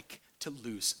it's like to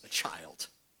lose a child.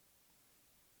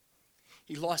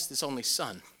 He lost his only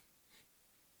son,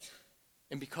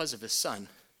 and because of his son,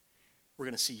 we're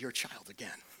going to see your child again.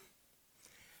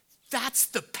 That's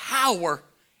the power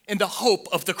and the hope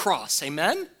of the cross,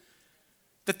 amen?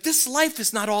 That this life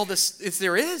is not all this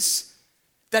there is.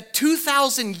 That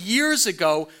 2,000 years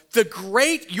ago,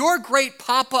 your great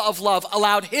Papa of love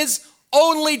allowed his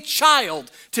only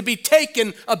child to be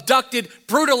taken, abducted,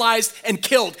 brutalized, and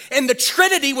killed. And the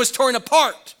Trinity was torn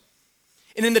apart.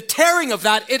 And in the tearing of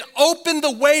that, it opened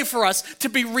the way for us to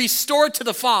be restored to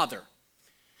the Father.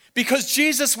 Because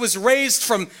Jesus was raised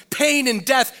from pain and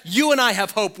death, you and I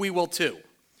have hope, we will too.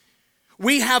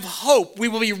 We have hope. We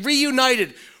will be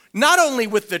reunited, not only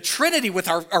with the Trinity, with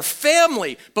our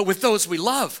family, but with those we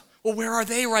love. Well, where are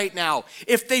they right now?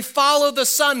 If they follow the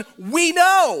Son, we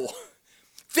know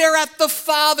they're at the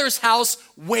Father's house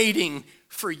waiting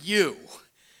for you.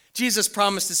 Jesus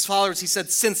promised his followers, he said,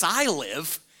 since I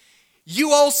live,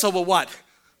 you also will what?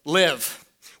 Live.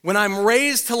 When I'm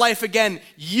raised to life again,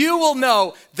 you will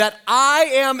know that I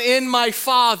am in my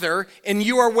Father, and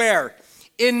you are where?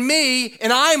 In me,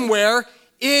 and I'm where?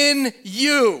 In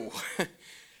you.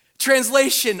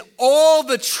 Translation, all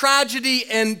the tragedy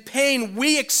and pain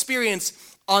we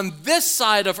experience on this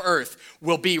side of earth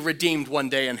will be redeemed one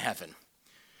day in heaven.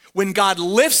 When God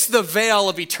lifts the veil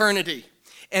of eternity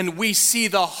and we see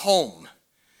the home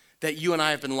that you and I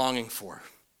have been longing for.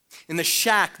 In the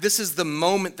shack, this is the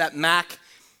moment that Mac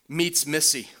meets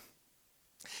Missy.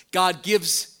 God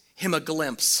gives him a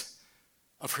glimpse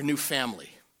of her new family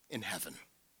in heaven.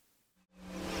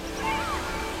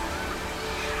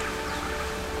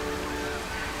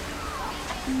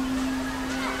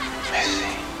 Missy.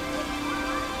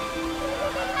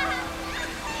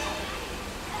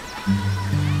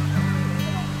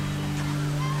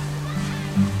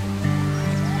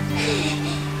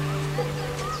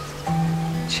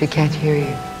 She can't hear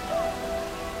you.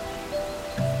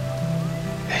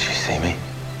 Did she see me?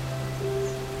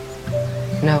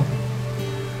 No.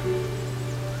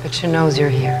 But she knows you're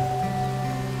here.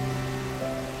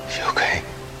 She okay?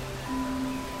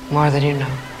 More than you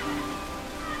know.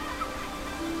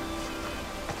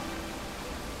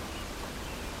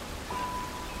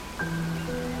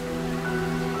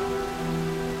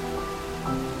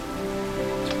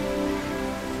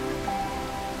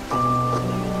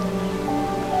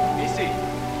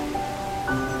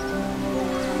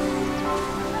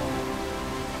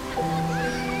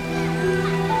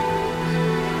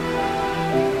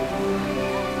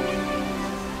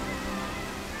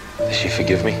 she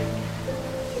forgive me?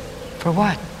 For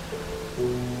what?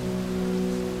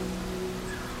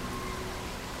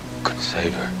 Couldn't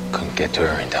save her. Couldn't get to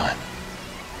her in time.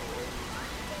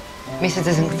 Misa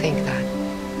doesn't think that.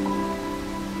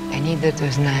 And neither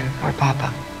does Nan or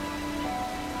Papa.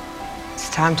 It's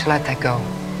time to let that go.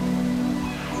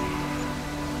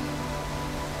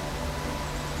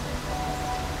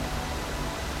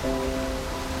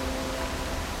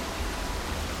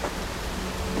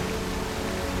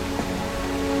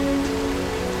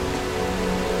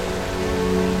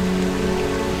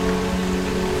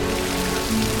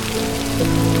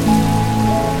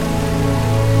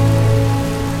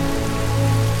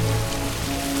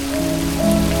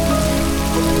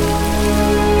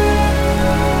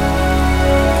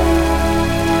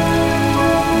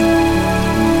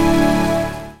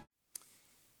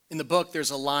 There's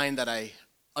a line that I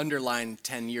underlined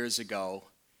 10 years ago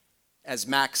as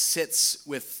Max sits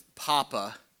with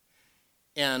Papa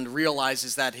and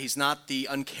realizes that he's not the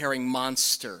uncaring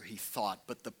monster he thought,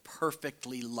 but the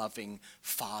perfectly loving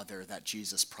father that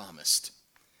Jesus promised.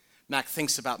 Max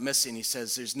thinks about Missy and he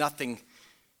says,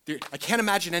 I can't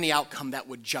imagine any outcome that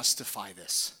would justify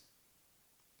this.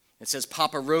 It says,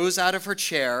 Papa rose out of her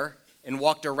chair and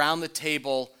walked around the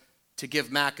table to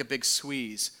give Mac a big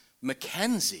squeeze.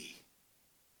 Mackenzie,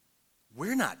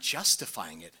 we're not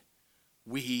justifying it.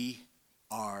 We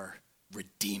are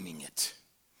redeeming it.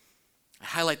 I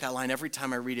highlight that line every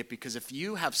time I read it because if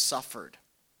you have suffered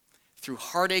through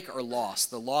heartache or loss,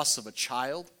 the loss of a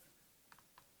child,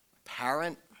 a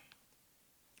parent,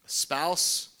 a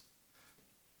spouse,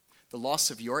 the loss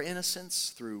of your innocence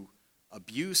through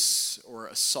abuse or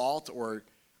assault or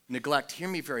neglect, hear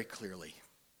me very clearly.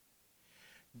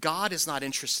 God is not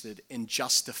interested in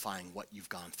justifying what you've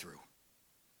gone through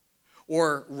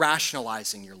or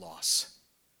rationalizing your loss.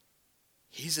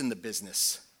 He's in the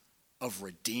business of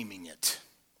redeeming it,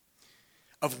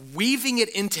 of weaving it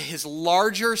into his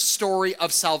larger story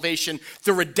of salvation,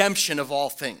 the redemption of all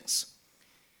things.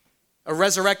 A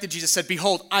resurrected Jesus said,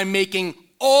 behold, I'm making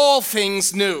all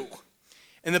things new.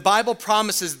 And the Bible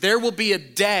promises there will be a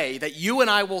day that you and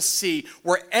I will see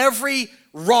where every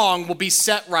wrong will be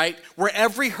set right, where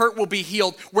every hurt will be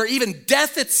healed, where even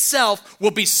death itself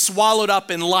will be swallowed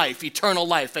up in life, eternal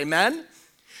life. Amen?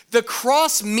 The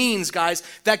cross means, guys,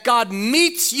 that God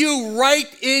meets you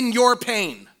right in your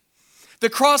pain. The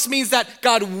cross means that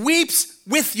God weeps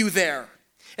with you there.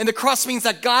 And the cross means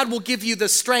that God will give you the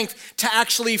strength to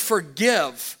actually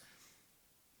forgive.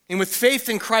 And with faith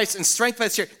in Christ and strength by the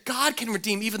Spirit, God can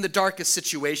redeem even the darkest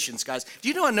situations, guys. Do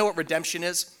you know what redemption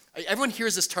is? Everyone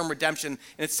hears this term redemption,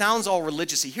 and it sounds all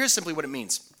religious-y. Here's simply what it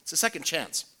means. It's a second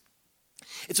chance.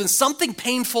 It's when something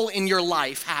painful in your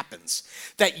life happens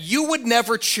that you would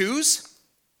never choose,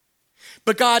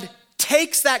 but God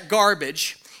takes that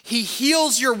garbage, he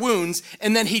heals your wounds,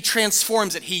 and then he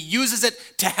transforms it. He uses it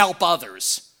to help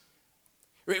others.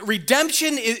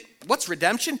 Redemption is, what's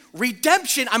redemption?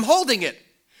 Redemption, I'm holding it.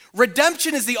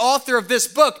 Redemption is the author of this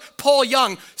book, Paul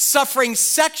Young, suffering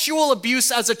sexual abuse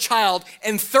as a child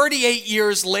and 38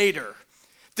 years later,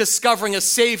 discovering a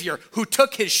Savior who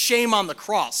took his shame on the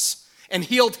cross and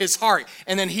healed his heart.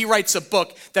 And then he writes a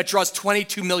book that draws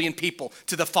 22 million people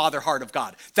to the Father heart of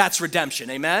God. That's redemption,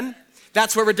 amen?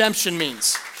 That's what redemption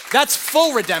means. That's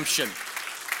full redemption.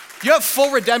 You know what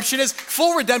full redemption is?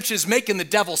 Full redemption is making the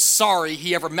devil sorry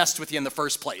he ever messed with you in the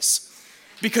first place.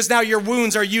 Because now your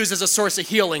wounds are used as a source of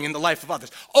healing in the life of others.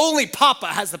 Only Papa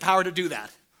has the power to do that.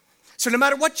 So no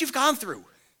matter what you've gone through,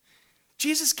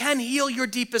 Jesus can heal your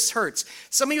deepest hurts.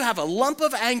 Some of you have a lump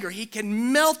of anger. He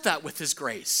can melt that with his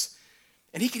grace.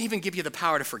 And he can even give you the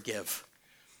power to forgive.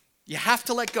 You have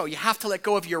to let go. You have to let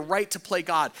go of your right to play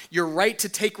God, your right to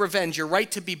take revenge, your right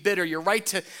to be bitter, your right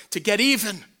to get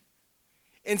even.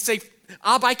 And say,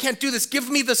 Abba, I can't do this.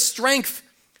 Give me the strength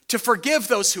to forgive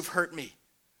those who've hurt me,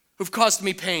 who've caused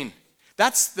me pain.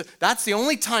 That's the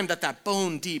only time that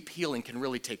bone deep healing can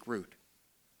really take root.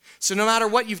 So no matter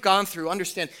what you've gone through,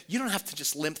 understand, you don't have to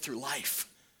just limp through life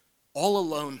all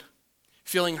alone,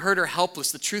 feeling hurt or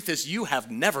helpless. The truth is you have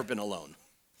never been alone.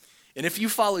 And if you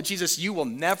follow Jesus, you will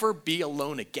never be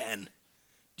alone again.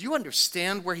 Do you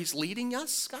understand where he's leading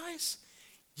us, guys?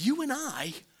 You and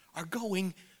I are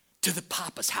going to the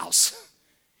Papa's house.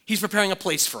 He's preparing a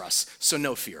place for us, so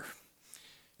no fear.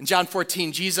 In John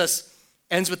 14, Jesus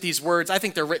ends with these words. I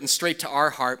think they're written straight to our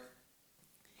heart.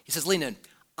 He says, lean in.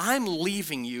 I'm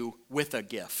leaving you with a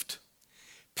gift,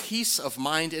 peace of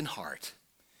mind and heart.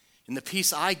 And the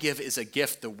peace I give is a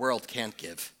gift the world can't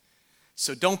give.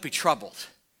 So don't be troubled.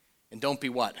 And don't be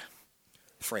what?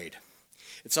 Afraid.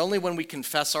 It's only when we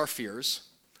confess our fears,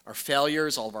 our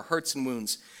failures, all of our hurts and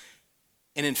wounds,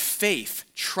 and in faith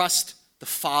trust the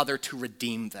Father to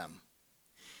redeem them.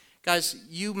 Guys,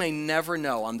 you may never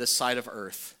know on this side of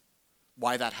earth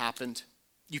why that happened.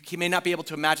 You may not be able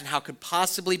to imagine how it could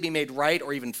possibly be made right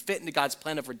or even fit into God's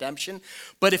plan of redemption.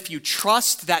 But if you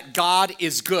trust that God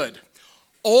is good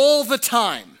all the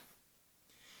time,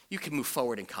 you can move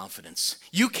forward in confidence.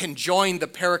 You can join the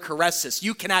perichoresis.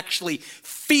 You can actually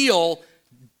feel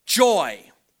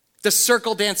joy, the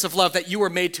circle dance of love that you were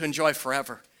made to enjoy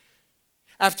forever.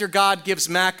 After God gives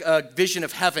Mac a vision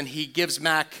of heaven, he gives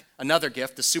Mac another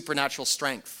gift, the supernatural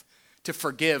strength to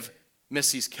forgive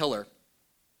Missy's killer.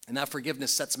 And that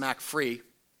forgiveness sets Mac free.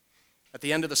 At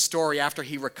the end of the story, after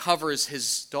he recovers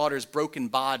his daughter's broken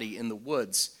body in the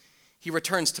woods, he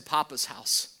returns to Papa's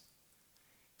house,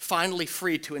 finally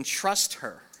free to entrust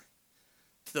her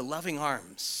to the loving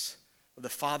arms of the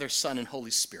Father, Son, and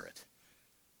Holy Spirit,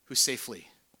 who safely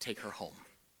take her home.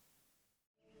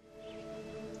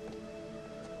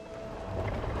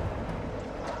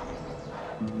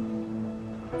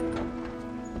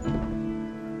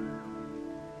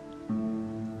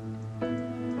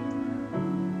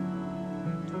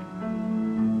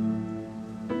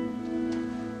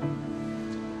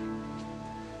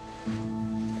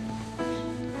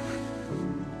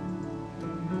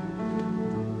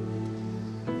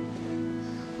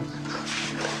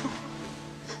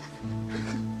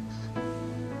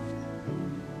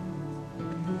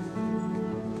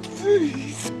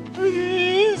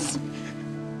 Please.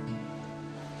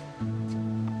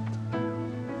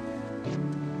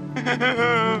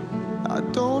 I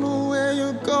don't know where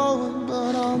you're going,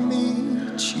 but I'll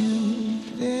meet you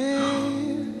there.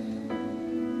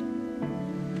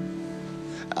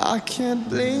 I can't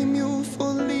blame you for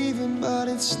leaving, but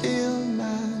it's still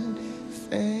not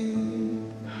fair.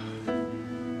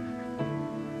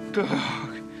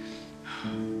 Dog.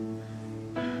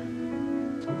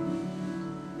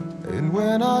 And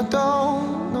when I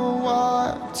don't know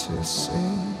what to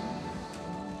say,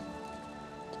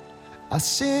 I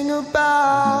sing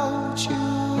about you.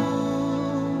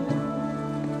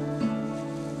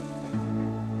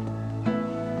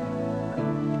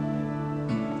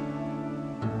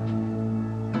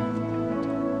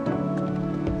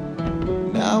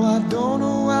 Now I don't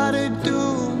know what to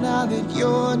do now that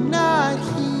you're not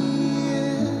here.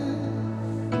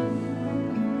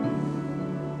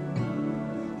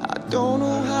 I don't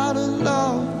know how to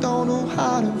love, don't know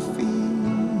how to feel.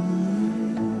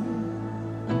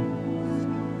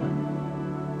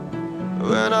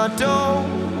 When I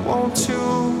don't want to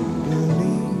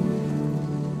believe,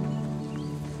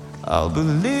 I'll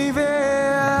believe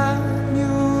in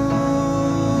you.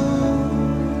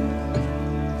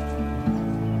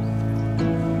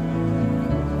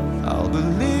 I'll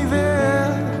believe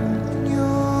in you.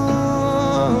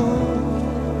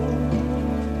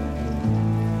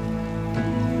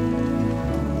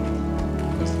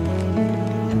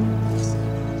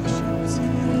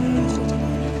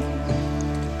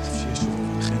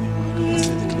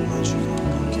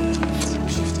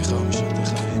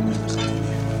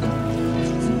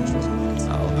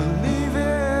 I'll believe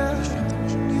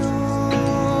in you.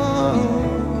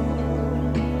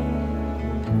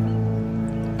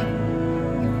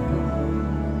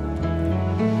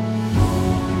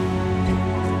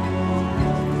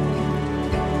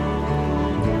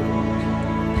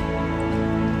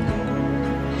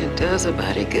 It does a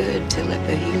body good to let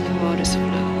the healing waters flow.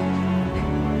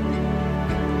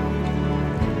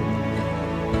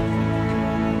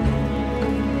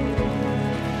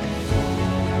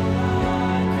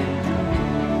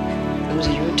 Those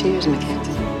are your tears,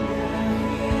 Mackenzie.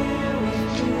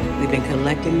 We've been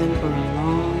collecting them for a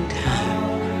long time.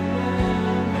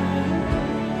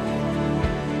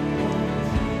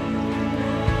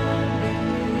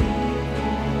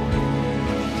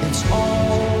 It's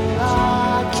all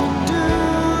I can do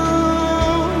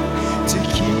to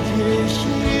keep you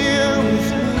here with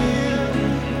me.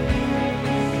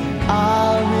 I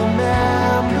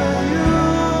remember you.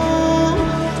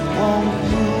 Won't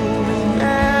you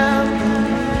remember?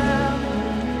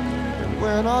 And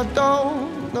when I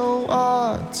don't know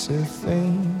what to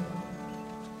think,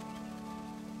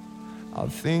 I'll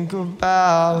think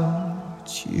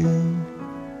about you.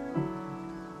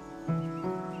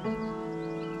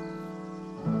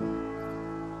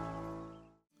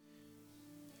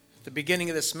 At the beginning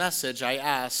of this message, I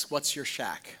asked, what's your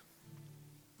shack?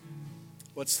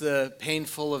 What's the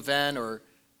painful event or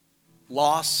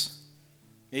loss,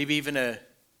 maybe even a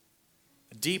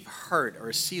deep hurt or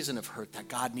a season of hurt that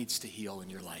God needs to heal in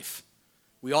your life?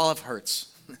 We all have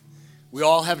hurts. We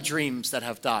all have dreams that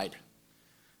have died.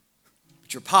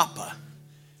 But your Papa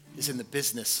is in the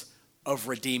business of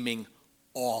redeeming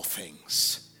all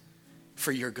things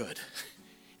for your good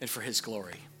and for his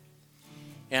glory.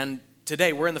 And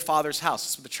today we're in the Father's house.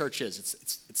 That's what the church is.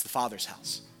 It's the Father's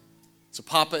house. So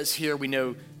Papa is here. We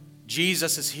know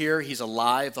Jesus is here. He's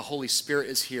alive. The Holy Spirit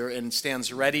is here and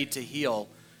stands ready to heal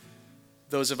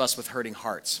those of us with hurting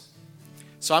hearts.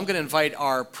 So I'm going to invite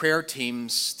our prayer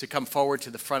teams to come forward to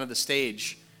the front of the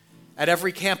stage at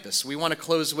every campus. We want to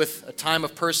close with a time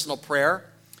of personal prayer.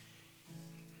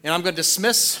 And I'm going to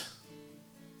dismiss.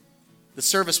 The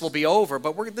service will be over,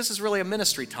 but this is really a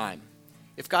ministry time.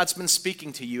 If God's been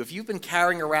speaking to you, if you've been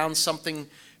carrying around something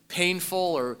painful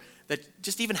or that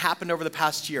just even happened over the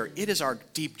past year, it is our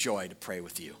deep joy to pray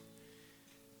with you.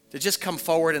 To just come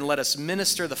forward and let us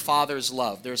minister the Father's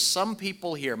love. There's some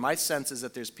people here, my sense is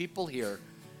that there's people here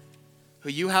who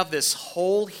you have this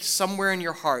hole somewhere in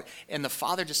your heart, and the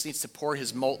Father just needs to pour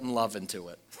his molten love into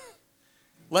it.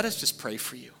 Let us just pray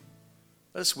for you.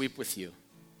 Let us weep with you.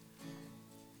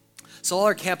 So all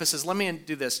our campuses, let me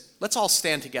do this. Let's all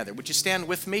stand together. Would you stand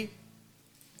with me?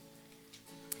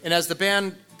 And as the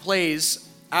band plays,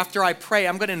 after I pray,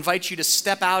 I'm going to invite you to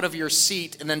step out of your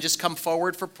seat and then just come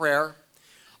forward for prayer.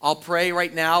 I'll pray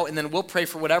right now, and then we'll pray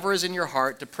for whatever is in your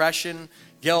heart, depression,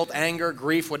 guilt, anger,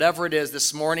 grief, whatever it is.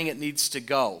 This morning it needs to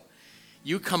go.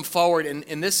 You come forward,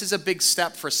 and this is a big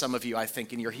step for some of you, I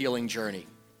think, in your healing journey.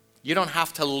 You don't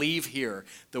have to leave here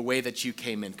the way that you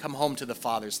came in. Come home to the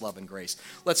Father's love and grace.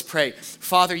 Let's pray.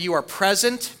 Father, you are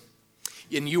present,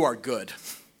 and you are good.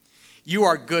 You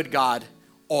are good, God,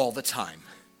 all the time.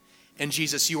 And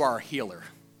Jesus, you are a healer.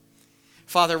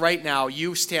 Father, right now,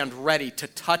 you stand ready to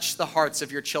touch the hearts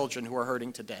of your children who are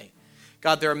hurting today.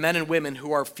 God, there are men and women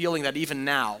who are feeling that even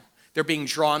now, they're being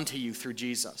drawn to you through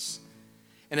Jesus.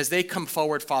 And as they come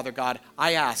forward, Father God,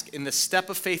 I ask, in the step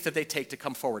of faith that they take to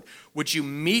come forward, would you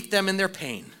meet them in their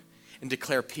pain and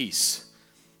declare peace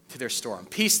to their storm,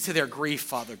 peace to their grief,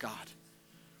 Father God.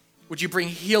 Would you bring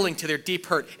healing to their deep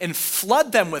hurt and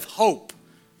flood them with hope,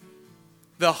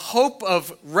 the hope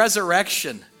of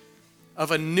resurrection,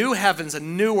 of a new heavens, a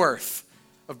new earth,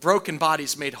 of broken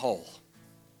bodies made whole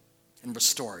and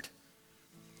restored.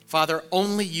 Father,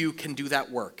 only you can do that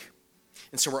work.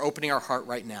 And so we're opening our heart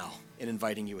right now and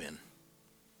inviting you in.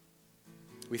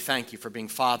 We thank you for being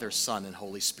Father, Son, and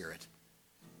Holy Spirit.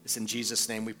 It's in Jesus'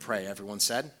 name we pray. Everyone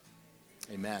said,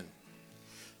 amen.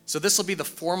 So this will be the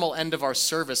formal end of our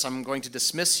service. I'm going to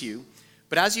dismiss you.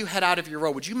 But as you head out of your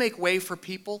row, would you make way for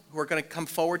people who are going to come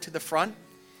forward to the front?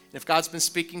 And if God's been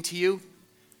speaking to you,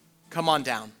 come on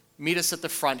down. Meet us at the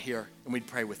front here, and we'd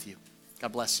pray with you.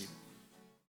 God bless you.